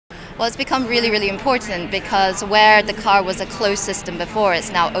Well, it's become really, really important because where the car was a closed system before,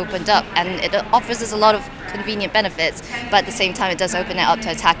 it's now opened up, and it offers us a lot of convenient benefits, but at the same time it does open it up to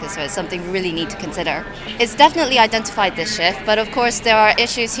attackers, so it's something we really need to consider. It's definitely identified this shift, but of course there are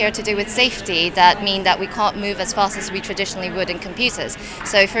issues here to do with safety that mean that we can't move as fast as we traditionally would in computers.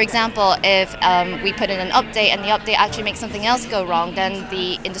 So for example, if we put in an update and the update actually makes something else go wrong, then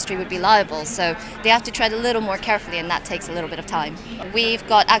the industry would be liable. So they have to tread a little more carefully, and that takes a little bit of time. We've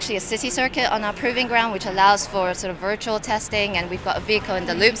got actually a city circuit on our proving ground which allows for sort of virtual testing, and we've got a vehicle in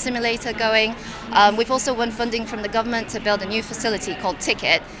the loop simulator going. We've also won funding from the government to build a new facility called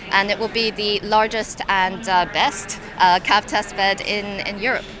Ticket, and it will be the largest and best cab test bed in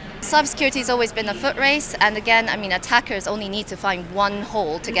Europe. Cybersecurity has always been a foot race, and again, I mean, attackers only need to find one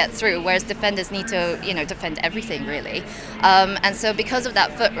hole to get through, whereas defenders need to, defend everything really. And so because of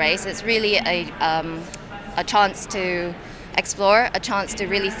that foot race, it's really a chance to explore, a chance to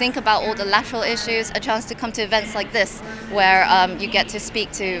really think about all the lateral issues, a chance to come to events like this where you get to speak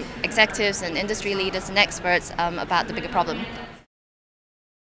to executives and industry leaders and experts about the bigger problem.